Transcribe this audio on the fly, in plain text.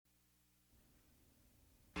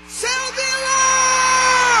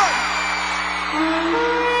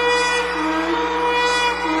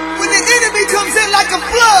like a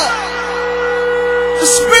flood, the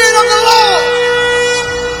Spirit of the Lord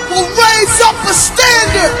will raise up a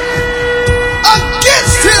standard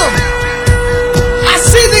against him. I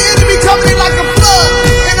see the enemy coming in like a flood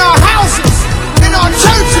in our houses, in our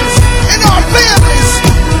churches, in our families.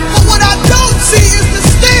 But what I don't see is the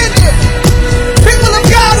standard. People of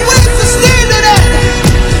God, where's the standard at?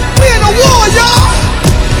 We're in a war, y'all.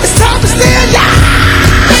 It's time to stand, y'all.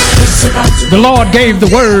 The Lord gave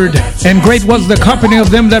the word, and great was the company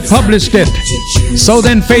of them that published it. So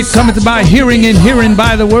then faith cometh by hearing, and hearing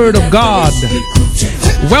by the word of God.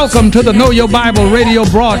 Welcome to the Know Your Bible radio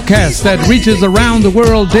broadcast that reaches around the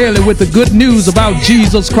world daily with the good news about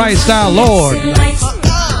Jesus Christ our Lord.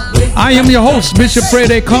 I am your host, Bishop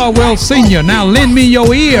Fred A. Caldwell Sr. Now lend me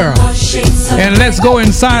your ear, and let's go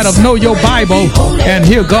inside of Know Your Bible and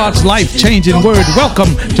hear God's life-changing word.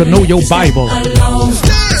 Welcome to Know Your Bible.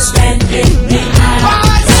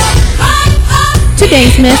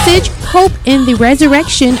 Today's message, hope in the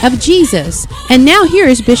resurrection of Jesus. And now here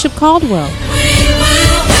is Bishop Caldwell.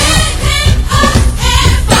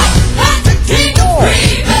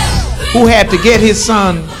 Who had to get his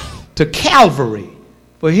son to Calvary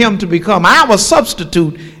for him to become our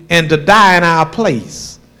substitute and to die in our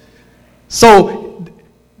place. So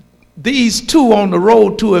these two on the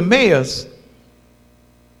road to Emmaus,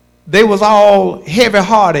 they was all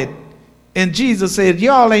heavy-hearted, and Jesus said,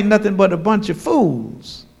 y'all ain't nothing but a bunch of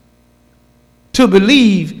fools to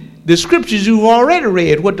believe the scriptures you've already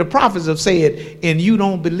read, what the prophets have said, and you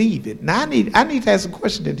don't believe it. Now I need to ask a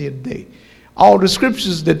question at the end of the day. All the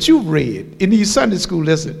scriptures that you've read in these Sunday school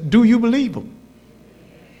lessons, do you believe them?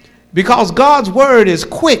 Because God's word is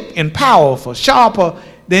quick and powerful, sharper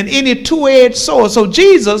than any two-edged sword. So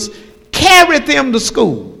Jesus carried them to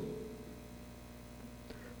school.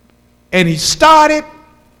 And he started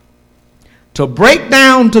to break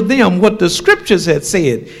down to them what the scriptures had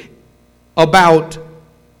said about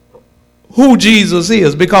who Jesus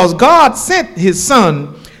is. Because God sent his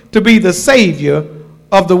son to be the Savior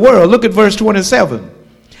of the world. Look at verse 27.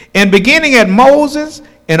 And beginning at Moses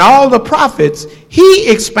and all the prophets,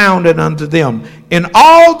 he expounded unto them in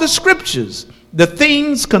all the scriptures the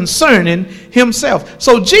things concerning himself.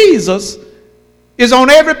 So Jesus is on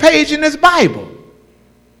every page in this Bible.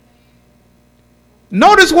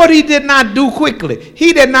 Notice what he did not do quickly.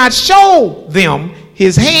 He did not show them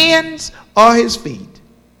his hands or his feet.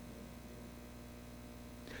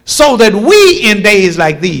 So that we in days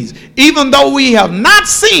like these, even though we have not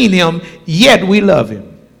seen him, yet we love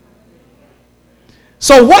him.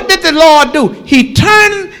 So what did the Lord do? He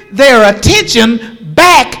turned their attention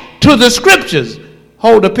back to the scriptures.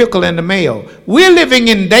 Hold a pickle in the mail. We're living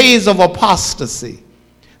in days of apostasy.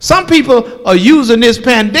 Some people are using this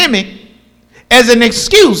pandemic as an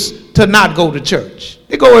excuse to not go to church.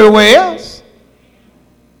 They go everywhere else.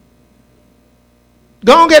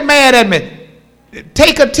 Don't get mad at me.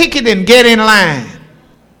 Take a ticket and get in line.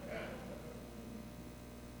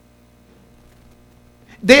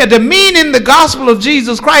 They are demeaning the gospel of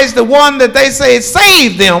Jesus Christ, the one that they say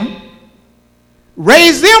saved them,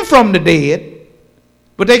 raised them from the dead,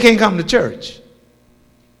 but they can't come to church.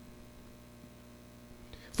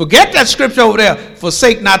 Forget that scripture over there,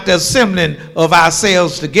 forsake not the assembling of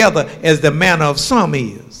ourselves together as the manner of some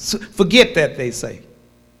is. Forget that, they say.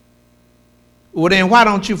 Well, then why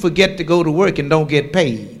don't you forget to go to work and don't get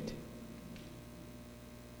paid?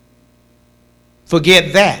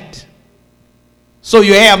 Forget that. So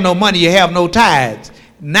you have no money, you have no tithes.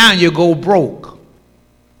 Now you go broke.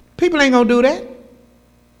 People ain't going to do that.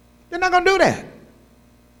 They're not going to do that.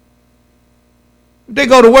 If they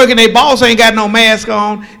go to work and their boss ain't got no mask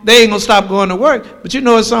on, they ain't going to stop going to work. But you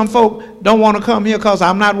know, some folk don't want to come here because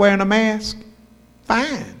I'm not wearing a mask.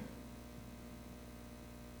 Fine.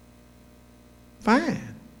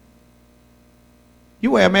 Fine.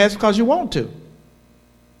 You wear a mask because you want to.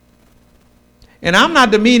 And I'm not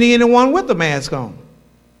demeaning anyone with a mask on.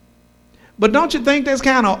 But don't you think that's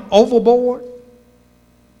kind of overboard?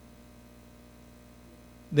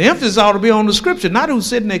 The emphasis ought to be on the scripture, not who's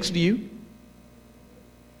sitting next to you.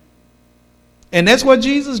 And that's what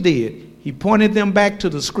Jesus did. He pointed them back to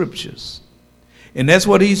the scriptures. And that's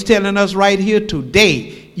what he's telling us right here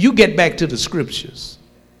today. You get back to the scriptures.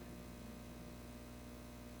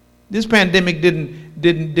 This pandemic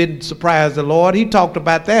didn't surprise the Lord. He talked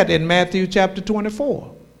about that in Matthew chapter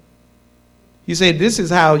 24. He said, this is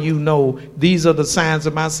how you know these are the signs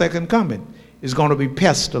of my second coming. It's going to be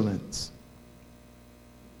pestilence.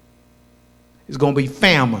 It's going to be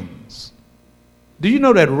famines. Do you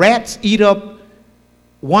know that rats eat up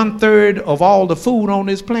 1/3 of all the food on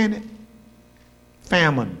this planet?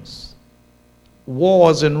 Famines,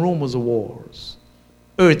 wars and rumors of wars.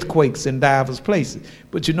 earthquakes in divers places.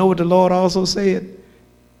 But you know what the Lord also said?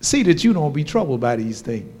 See that you don't be troubled by these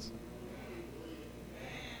things.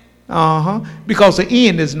 Because the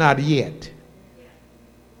end is not yet.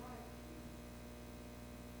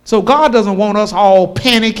 So God doesn't want us all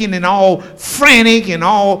panicking and all frantic and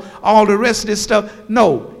all the rest of this stuff.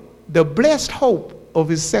 No, the blessed hope of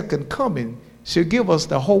his second coming should give us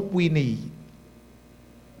the hope we need.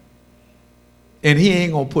 And he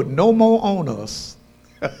ain't going to put no more on us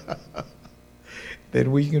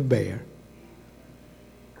than we can bear.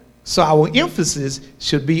 So our emphasis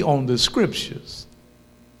should be on the scriptures.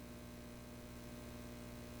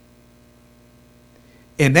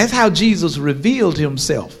 And that's how Jesus revealed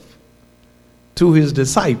himself to his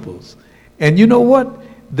disciples. And you know what?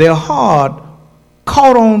 Their heart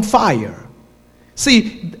caught on fire.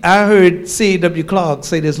 See, I heard C.W. Clark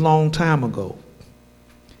say this long time ago.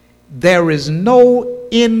 There is no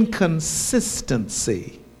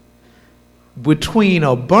inconsistency between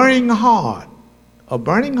a burning heart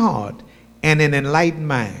and an enlightened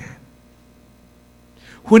mind.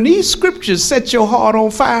 When these scriptures set your heart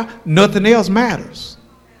on fire, nothing else matters.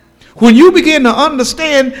 When you begin to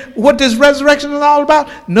understand what this resurrection is all about,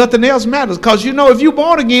 nothing else matters. Because you know if you're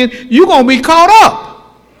born again, you're going to be caught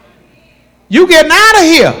up. You're getting out of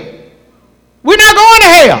here. We're not going to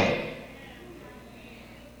hell.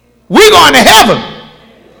 We're going to heaven.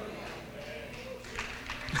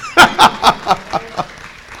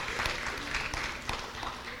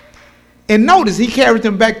 And notice he carried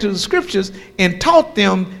them back to the scriptures and taught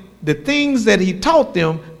them the things that he taught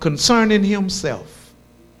them concerning himself.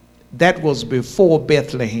 That was before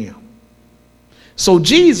Bethlehem. So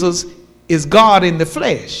Jesus is God in the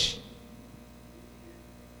flesh.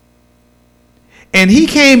 And he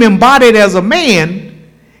came embodied as a man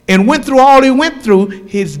and went through all he went through,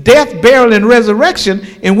 his death, burial, and resurrection,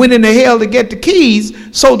 and went into hell to get the keys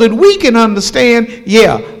so that we can understand,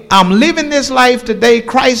 yeah, I'm living this life today.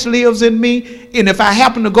 Christ lives in me. And if I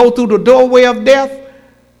happen to go through the doorway of death,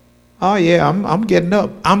 oh yeah, I'm getting up.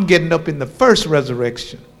 I'm getting up in the first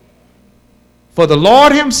resurrection. For the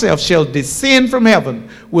Lord himself shall descend from heaven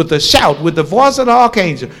with a shout, with the voice of the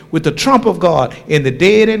archangel, with the trump of God, and the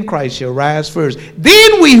dead in Christ shall rise first.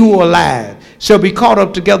 Then we who are alive shall be caught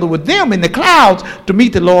up together with them in the clouds to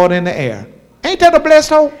meet the Lord in the air. Ain't that a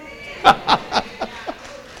blessed hope?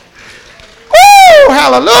 Woo!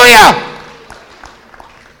 Hallelujah!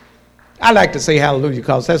 I like to say hallelujah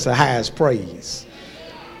because that's the highest praise.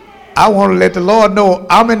 I want to let the Lord know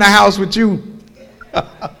I'm in the house with you.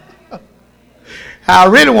 I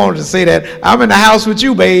really wanted to say that. I'm in the house with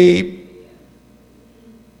you, babe.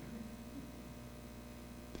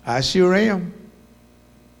 I sure am.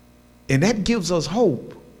 And that gives us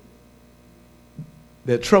hope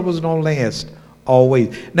that troubles don't last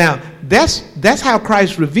always. Now, that's how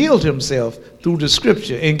Christ revealed himself through the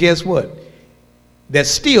scripture. And guess what? That's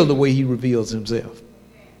still the way he reveals himself.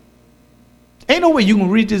 Ain't no way you can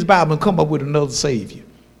read this Bible and come up with another Savior.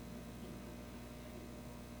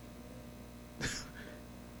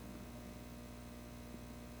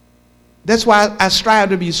 That's why I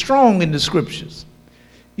strive to be strong in the scriptures.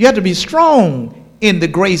 You have to be strong in the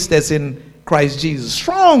grace that's in Christ Jesus.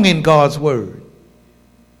 Strong in God's word.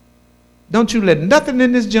 Don't you let nothing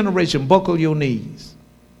in this generation buckle your knees.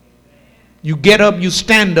 You get up, you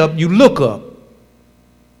stand up, you look up.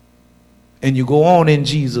 And you go on in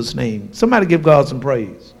Jesus' name. Somebody give God some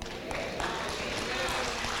praise.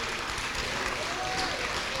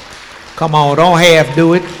 Come on, don't half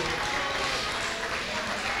do it.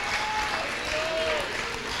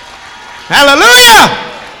 Hallelujah!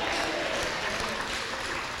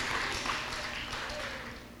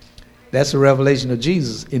 That's the revelation of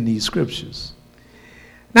Jesus in these scriptures.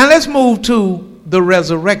 Now let's move to the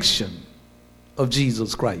resurrection of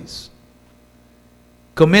Jesus Christ.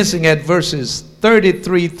 Commencing at verses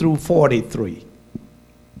 33 through 43.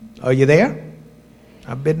 Are you there?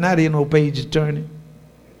 I bet not hear no page turning.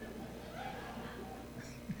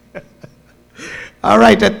 All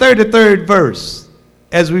right, that 33rd verse.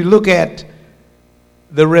 As we look at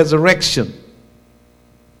the resurrection,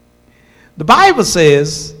 the Bible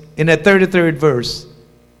says in that 33rd verse,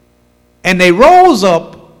 and they rose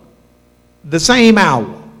up the same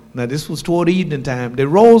hour. Now this was toward evening time. They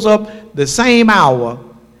rose up the same hour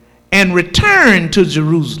and returned to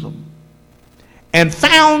Jerusalem and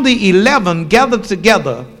found the 11 gathered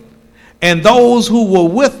together and those who were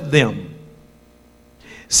with them,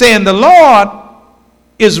 saying, the Lord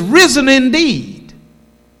is risen indeed,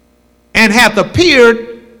 and hath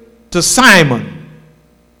appeared to Simon.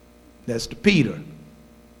 That's to Peter.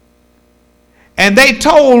 And they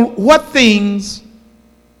told what things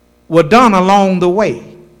were done along the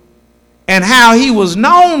way, and how he was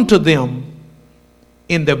known to them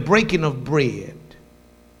in the breaking of bread.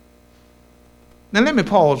 Now let me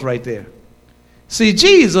pause right there. See,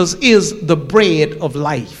 Jesus is the bread of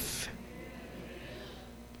life.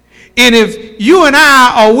 And if you and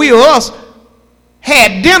I, or we or us,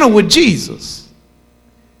 had dinner with Jesus,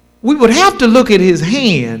 we would have to look at his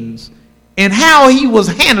hands and how he was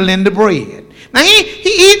handling the bread. Now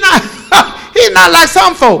he's not like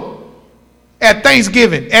some folk at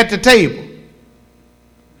Thanksgiving at the table,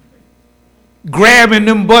 grabbing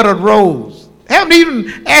them buttered rolls. Haven't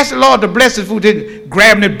even asked the Lord to bless his food,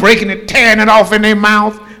 grabbing it, breaking it, tearing it off in their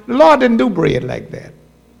mouth. The Lord didn't do bread like that.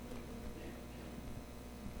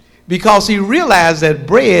 Because he realized that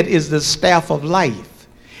bread is the staff of life,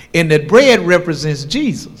 and that bread represents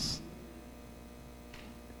Jesus.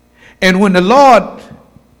 And when the Lord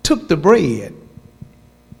took the bread,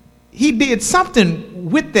 he did something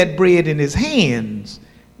with that bread in his hands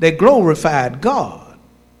that glorified God.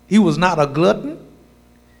 He was not a glutton.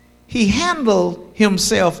 He handled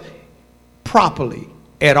himself properly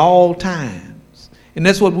at all times. And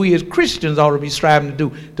that's what we as Christians ought to be striving to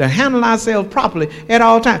do, to handle ourselves properly at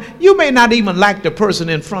all times. You may not even like the person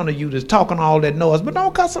in front of you that's talking all that noise, but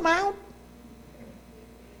don't cuss them out.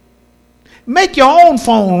 Make your own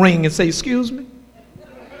phone ring and say, excuse me.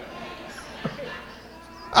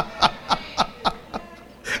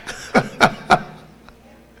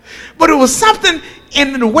 But it was something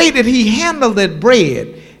in the way that he handled that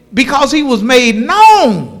bread, because he was made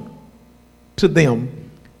known to them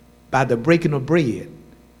by the breaking of bread.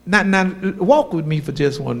 Now, walk with me for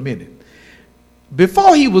just 1 minute.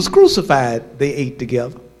 Before he was crucified, they ate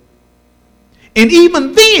together. And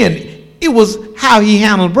even then, it was how he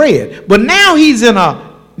handled bread. But now he's in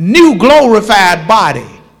a new glorified body.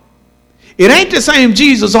 It ain't the same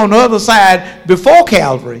Jesus on the other side before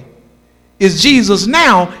Calvary. It's Jesus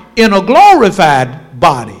now in a glorified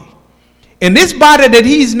body. And this body that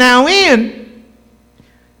he's now in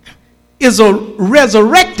is a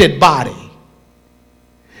resurrected body.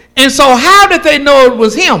 And so how did they know it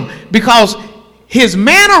was him? Because his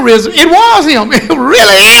mannerism, it was him. It was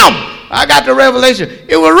really him. I got the revelation.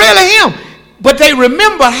 It was really him. But they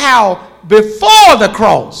remember how before the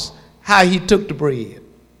cross, how he took the bread.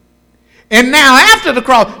 And now after the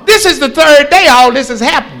cross, this is the third day all this is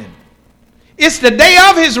happening. It's the day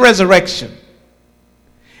of his resurrection.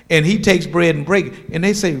 And he takes bread and breaks it. And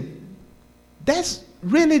they say, that's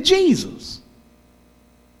really Jesus.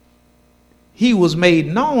 He was made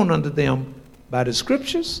known unto them by the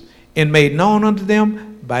scriptures and made known unto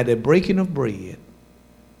them by the breaking of bread.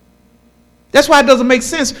 That's why it doesn't make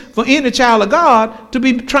sense for any child of God to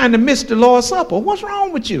be trying to miss the Lord's Supper. What's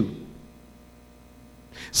wrong with you?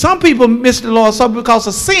 Some people miss the Lord's Supper because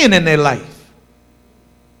of sin in their life.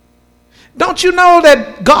 Don't you know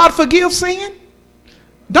that God forgives sin?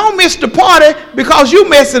 Don't miss the party because you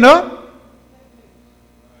messing up.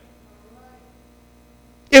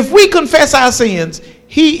 If we confess our sins,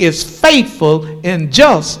 he is faithful and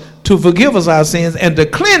just to forgive us our sins and to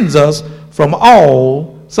cleanse us from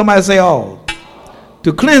all, somebody say all,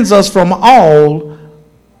 to cleanse us from all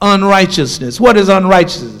unrighteousness. What is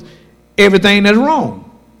unrighteousness? Everything that's wrong.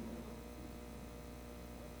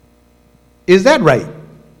 Is that right?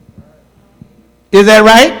 Is that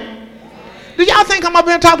right? Do y'all think I'm up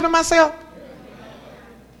here talking to myself?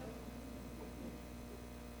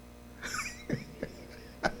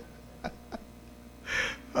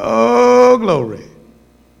 Oh, glory.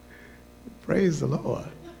 Praise the Lord.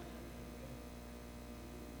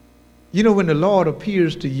 You know, when the Lord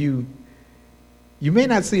appears to you, you may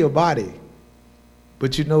not see a body,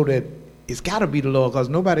 but you know that it's got to be the Lord because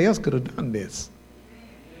nobody else could have done this.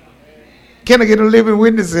 Can I get a living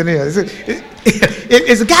witness in here?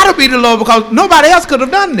 It's got to be the Lord because nobody else could have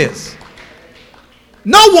done this.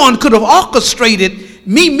 No one could have orchestrated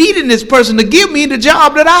me meeting this person to give me the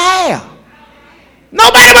job that I have.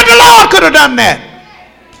 Nobody but the Lord could have done that.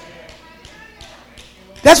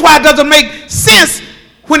 That's why it doesn't make sense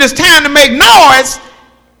when it's time to make noise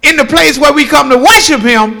in the place where we come to worship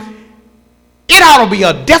him. It ought to be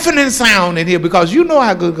a deafening sound in here because you know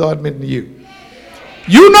how good God meant to you.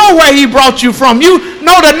 You know where he brought you from. You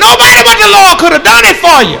know that nobody but the Lord could have done it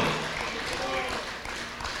for you.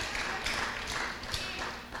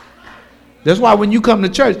 That's why when you come to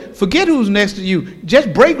church, forget who's next to you.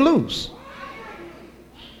 Just break loose.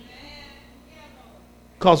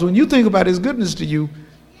 Because when you think about his goodness to you,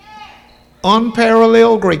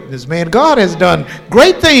 unparalleled greatness, man. God has done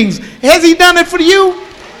great things. Has he done it for you?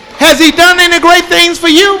 Has he done any great things for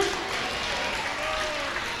you?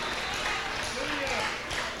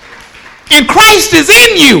 And Christ is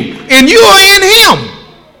in you, and you are in him.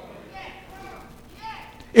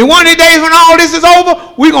 And one of these days when all this is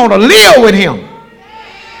over, we're going to live with him.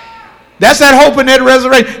 That's that hope and that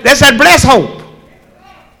resurrection. That's that blessed hope.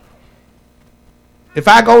 If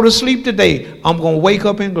I go to sleep today, I'm going to wake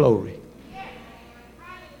up in glory.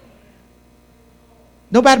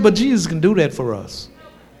 Nobody but Jesus can do that for us.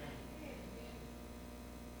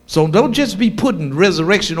 So don't just be putting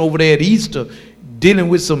resurrection over there at Easter, dealing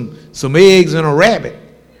with some eggs and a rabbit.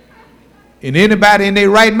 And anybody in their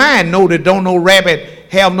right mind know that don't know rabbit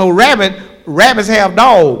have no rabbit. Rabbits have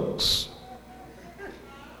dogs.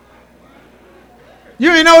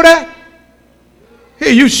 You ain't know that?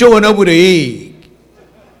 Here you showing up with an egg.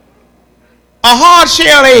 A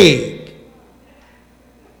hard-shelled egg.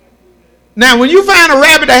 Now when you find a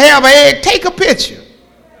rabbit that have an egg, take a picture.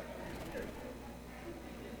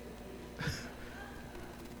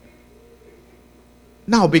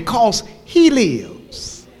 No, because he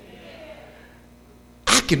lives,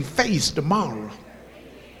 I can face tomorrow.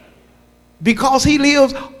 Because he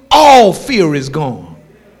lives, all fear is gone.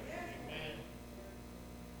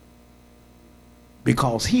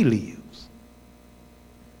 Because he lives.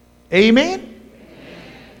 Amen?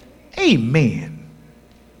 Amen.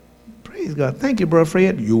 Praise God. Thank you, Brother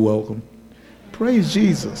Fred. You're welcome. Praise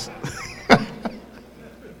Jesus.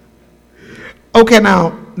 Okay,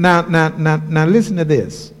 now listen to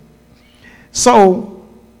this. So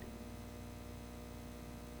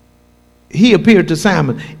he appeared to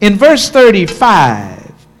Simon. In verse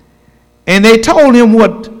 35, and they told him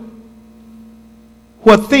what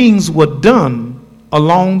things were done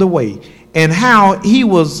along the way, and how he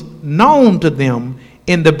was known to them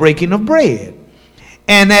in the breaking of bread.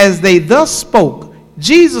 And as they thus spoke,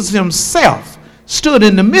 Jesus himself stood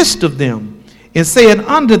in the midst of them and said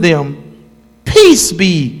unto them, Peace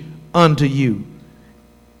be unto you.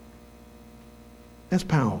 That's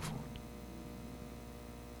powerful.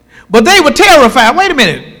 But they were terrified. Wait a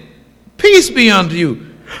minute. Peace be unto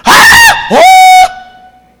you.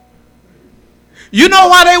 You know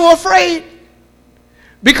why they were afraid?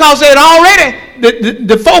 Because they had already,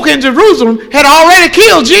 the folk in Jerusalem had already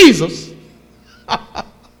killed Jesus.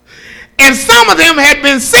 And some of them had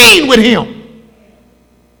been seen with him.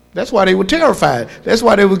 That's why they were terrified. That's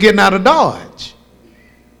why they were getting out of Dodge.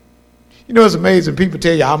 You know, it's amazing. People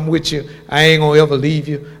tell you, I'm with you. I ain't going to ever leave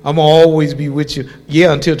you. I'm going to always be with you.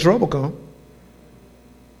 Yeah, until trouble comes.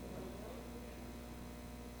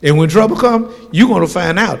 And when trouble comes, you're going to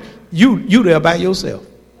find out you there by yourself.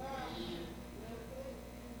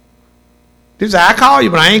 They say, I call you,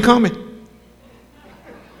 but I ain't coming.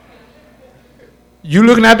 You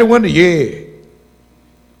looking out the window? Yeah.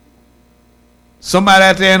 Somebody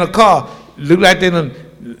out there in a car look like they done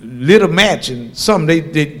lit a match and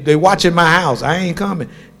something. They watching my house. I ain't coming.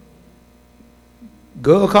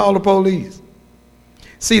 Go call the police.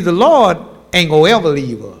 See, the Lord ain't going to ever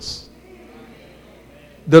leave us.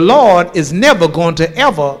 The Lord is never going to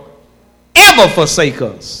ever forsake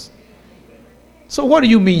us. So what do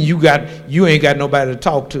you mean you ain't got nobody to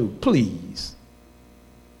talk to? Please.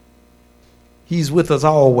 He's with us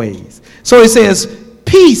always. So it says,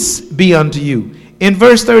 Peace be unto you. In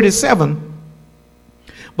verse 37,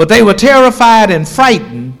 but they were terrified and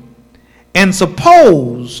frightened and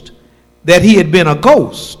supposed that he had been a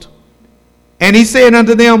ghost. And he said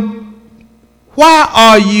unto them, Why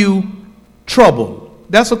are you troubled?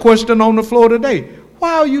 That's a question on the floor today.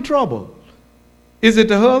 Why are you troubled? Is it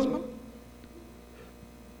the husband?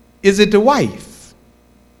 Is it the wife?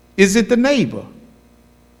 Is it the neighbor?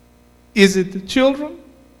 Is it the children?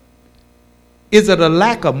 Is it a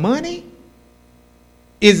lack of money?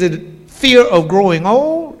 Is it fear of growing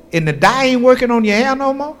old and the dye ain't working on your hair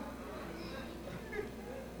no more?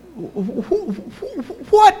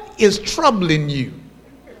 What is troubling you?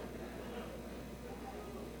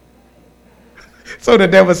 So the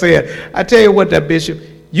devil said, I tell you what, that bishop,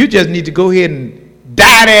 you just need to go ahead and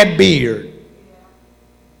dye that beard.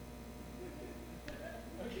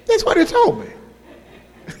 That's what he told me.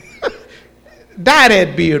 Dye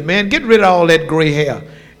that beard, man. Get rid of all that gray hair.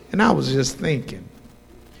 And I was just thinking,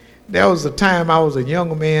 there was a time I was a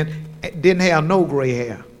younger man, didn't have no gray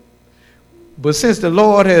hair. But since the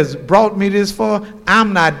Lord has brought me this far,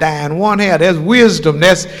 I'm not dyeing one hair. That's wisdom.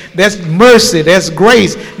 That's mercy. That's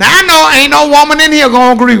grace. Now, I know ain't no woman in here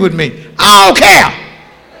going to agree with me. I don't care.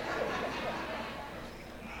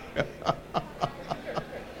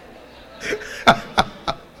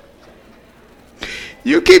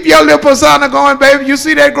 You keep your little persona going, baby. You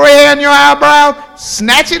see that gray hair in your eyebrow?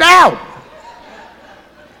 Snatch it out.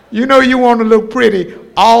 You know you want to look pretty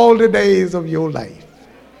all the days of your life.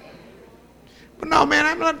 But no, man,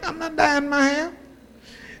 I'm not dyeing my hair.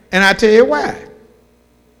 And I tell you why.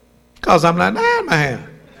 Because I'm not dyeing my hair.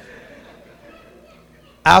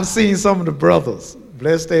 I've seen some of the brothers,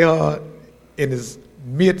 bless their heart, in this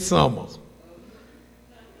midsummer.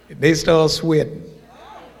 They start sweating.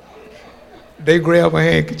 They grab a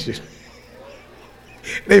handkerchief.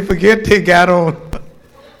 They forget they got on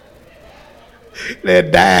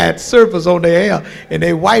that dyed surface on their hair, and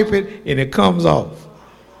they wipe it, and it comes off.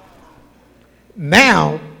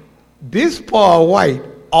 Now, this part white,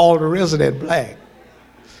 all the rest of that black.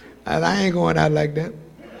 And I ain't going out like that.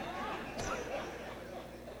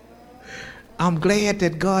 I'm glad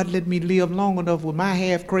that God let me live long enough with my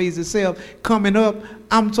half crazy self coming up.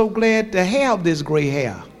 I'm so glad to have this gray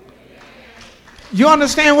hair. You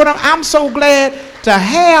understand what I'm so glad to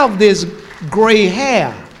have this gray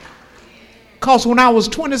hair. Because when I was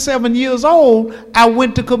 27 years old, I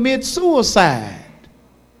went to commit suicide.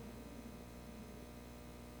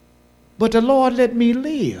 But the Lord let me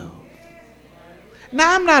live.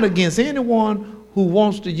 Now, I'm not against anyone who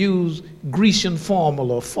wants to use Grecian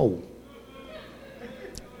Formula 4.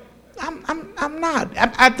 I'm not.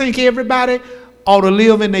 I think everybody ought to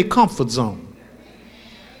live in their comfort zone.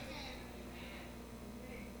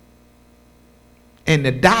 And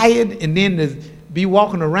the diet, and then to be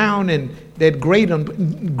walking around and that gray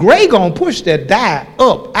gonna push that diet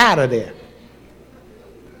up out of there.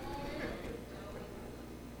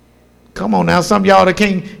 Come on now, some of y'all that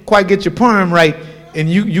can't quite get your perm right, and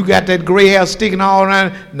you got that gray hair sticking all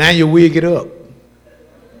around, now you wig it up.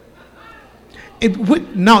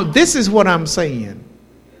 No, this is what I'm saying.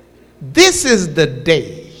 This is the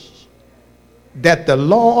day that the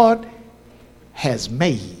Lord has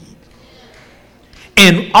made.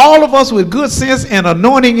 And all of us with good sense and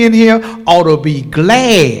anointing in here ought to be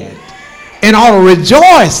glad and ought to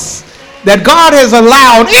rejoice that God has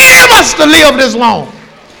allowed any of us to live this long.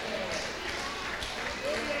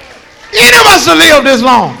 Any of us to live this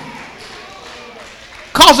long.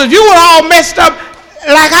 Because if you were all messed up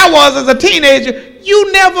like I was as a teenager,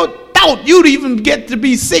 you never thought you'd even get to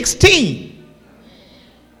be 16.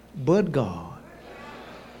 But God.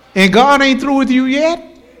 And God ain't through with you yet.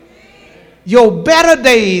 Your better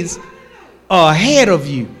days are ahead of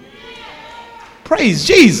you. Praise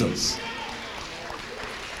Jesus.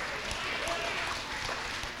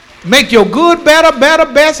 Make your good better,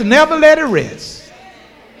 better, best, and never let it rest.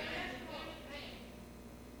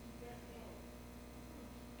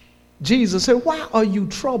 Jesus said, why are you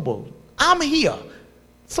troubled? I'm here.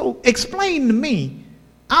 So explain to me,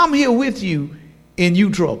 I'm here with you and you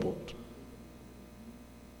troubled.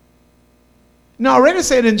 Now, I already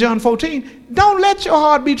said in John 14, don't let your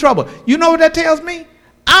heart be troubled. You know what that tells me?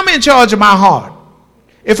 I'm in charge of my heart.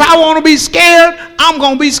 If I want to be scared, I'm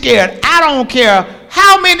going to be scared. I don't care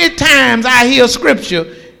how many times I hear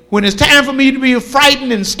scripture. When it's time for me to be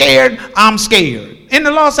frightened and scared, I'm scared. And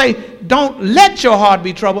the Lord say, don't let your heart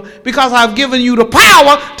be troubled, because I've given you the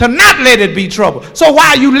power to not let it be troubled. So why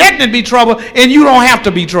are you letting it be troubled and you don't have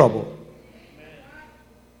to be troubled?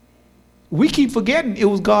 We keep forgetting it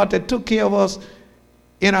was God that took care of us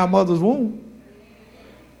in our mother's womb.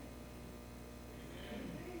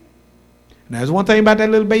 Now, there's one thing about that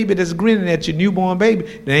little baby that's grinning at your newborn baby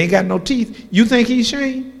that ain't got no teeth. You think he's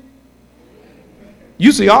ashamed?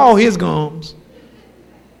 You see all his gums.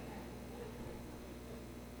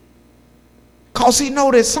 Because he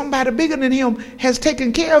knows that somebody bigger than him has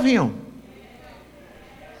taken care of him.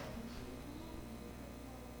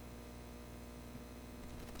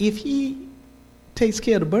 If he takes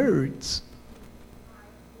care of the birds,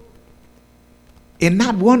 and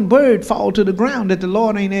not one bird fall to the ground that the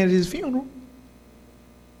Lord ain't at his funeral,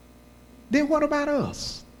 then what about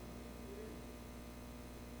us?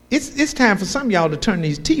 It's time for some of y'all to turn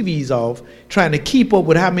these TVs off, trying to keep up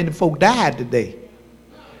with how many folk died today.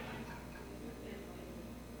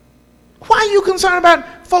 Why are you concerned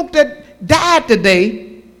about folk that died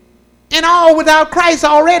today and all without Christ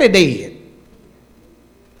already dead?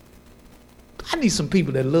 I need some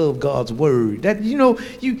people that love God's word. That, you know,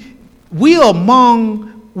 we are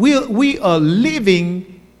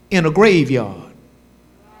living in a graveyard.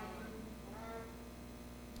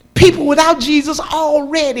 People without Jesus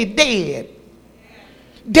already dead.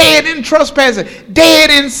 Dead in trespassing,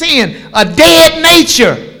 dead in sin, a dead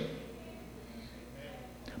nature.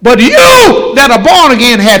 But you that are born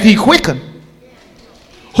again hath he quickened,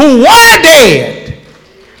 who were dead.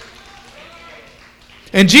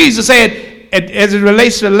 And Jesus said, as it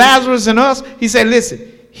relates to Lazarus and us, he said,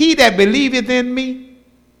 listen, he that believeth in me,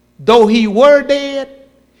 though he were dead,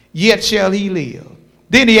 yet shall he live.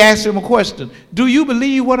 Then he asked him a question. Do you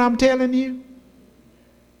believe what I'm telling you?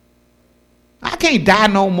 I can't die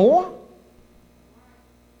no more.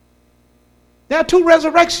 There are two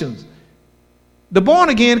resurrections. The born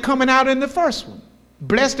again coming out in the first one.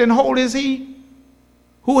 Blessed and holy is he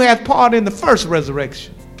who hath part in the first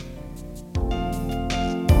resurrection.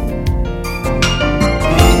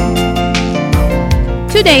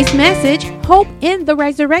 Today's message, Hope in the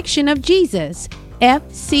Resurrection of Jesus,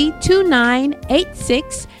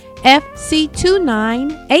 FC2986.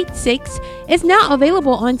 FC2986 is now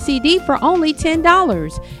available on CD for only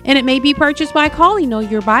 $10, and it may be purchased by calling Know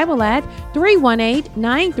Your Bible at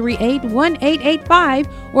 318-938-1885,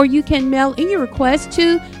 or you can mail in your request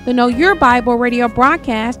to the Know Your Bible radio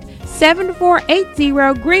broadcast,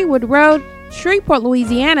 7480 Greenwood Road, Shreveport,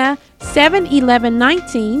 Louisiana,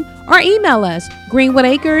 71119, or email us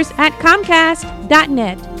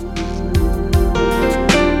greenwoodacres@comcast.net.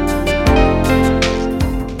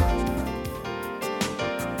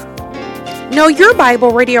 Know Your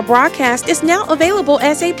Bible radio broadcast is now available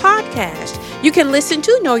as a podcast. You can listen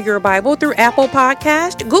to Know Your Bible through Apple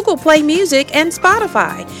Podcast, Google Play Music, and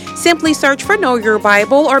Spotify. Simply search for Know Your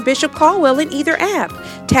Bible or Bishop Caldwell in either app.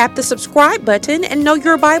 Tap the subscribe button and Know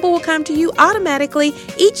Your Bible will come to you automatically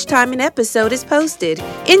each time an episode is posted.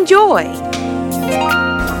 Enjoy!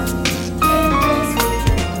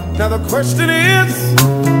 Now the question is,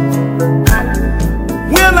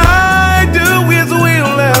 will I do His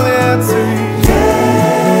will? And the answer is yeah.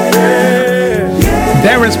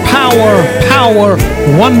 There is power,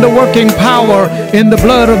 wonder-working power in the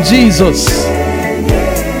blood of Jesus.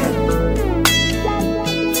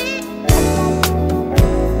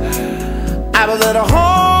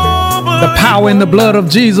 The power in the blood of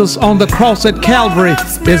Jesus on the cross at Calvary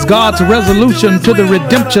is God's resolution to the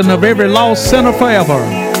redemption of every lost sinner forever.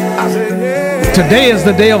 Today is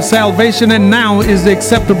the day of salvation, and now is the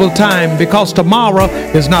acceptable time, because tomorrow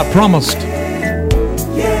is not promised.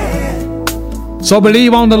 So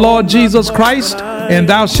believe on the Lord Jesus Christ, and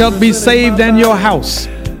thou shalt be saved and your house.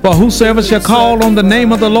 For whosoever shall call on the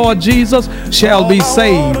name of the Lord Jesus shall be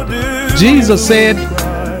saved. Jesus said,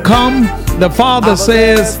 come. The Father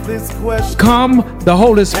says, come. The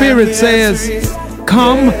Holy Spirit says,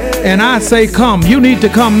 come. And I say, come. You need to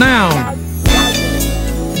come now.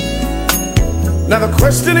 Now the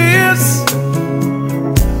question is,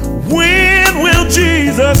 when will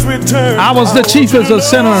Jesus return? I was the chiefest of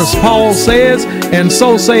sinners, Paul says, and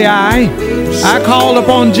so say I. I called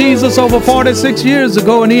upon Jesus over 46 years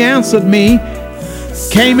ago, and he answered me,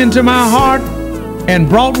 came into my heart, and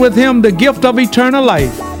brought with him the gift of eternal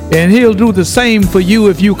life. And he'll do the same for you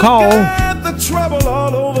if you call. Got the trouble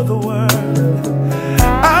all over the world.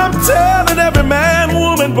 I'm telling every man,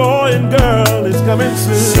 woman, boy, and girl is coming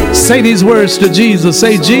soon. Say these words to Jesus.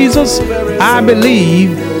 Say, Jesus, I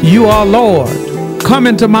believe you are Lord. Come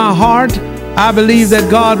into my heart. I believe that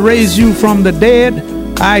God raised you from the dead.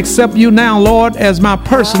 I accept you now, Lord, as my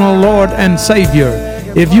personal Lord and Savior.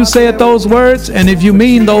 If you said those words, and if you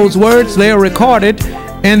mean those words, they are recorded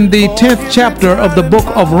in the 10th chapter of the book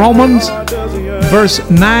of Romans, verse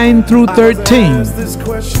 9 through 13.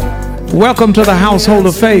 Welcome to the household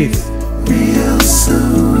of faith.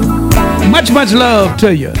 Much, much love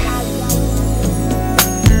to you.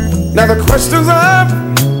 Now the questions are,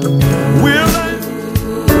 will I?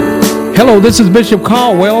 Hello, this is Bishop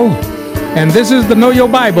Caldwell, and this is the Know Your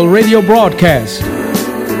Bible radio broadcast.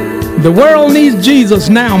 The world needs Jesus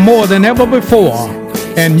now more than ever before,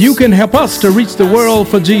 and you can help us to reach the world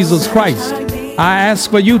for Jesus Christ. I ask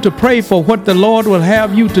for you to pray for what the Lord will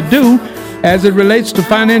have you to do as it relates to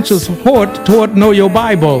financial support toward Know Your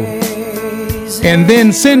Bible. And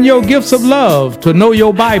then send your gifts of love to Know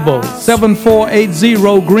Your Bible,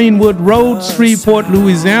 7480 Greenwood Road, Shreveport,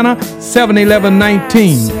 Louisiana,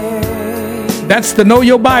 71119. That's the Know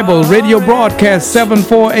Your Bible radio broadcast,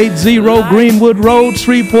 7480 Greenwood Road,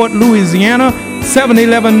 Shreveport, Louisiana,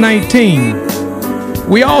 71119.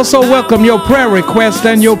 We also welcome your prayer requests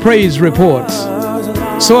and your praise reports.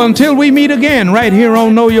 So until we meet again right here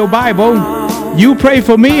on Know Your Bible, you pray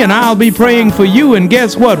for me and I'll be praying for you, and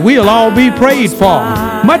guess what? We'll all be prayed for.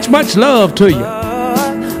 Much, much love to you.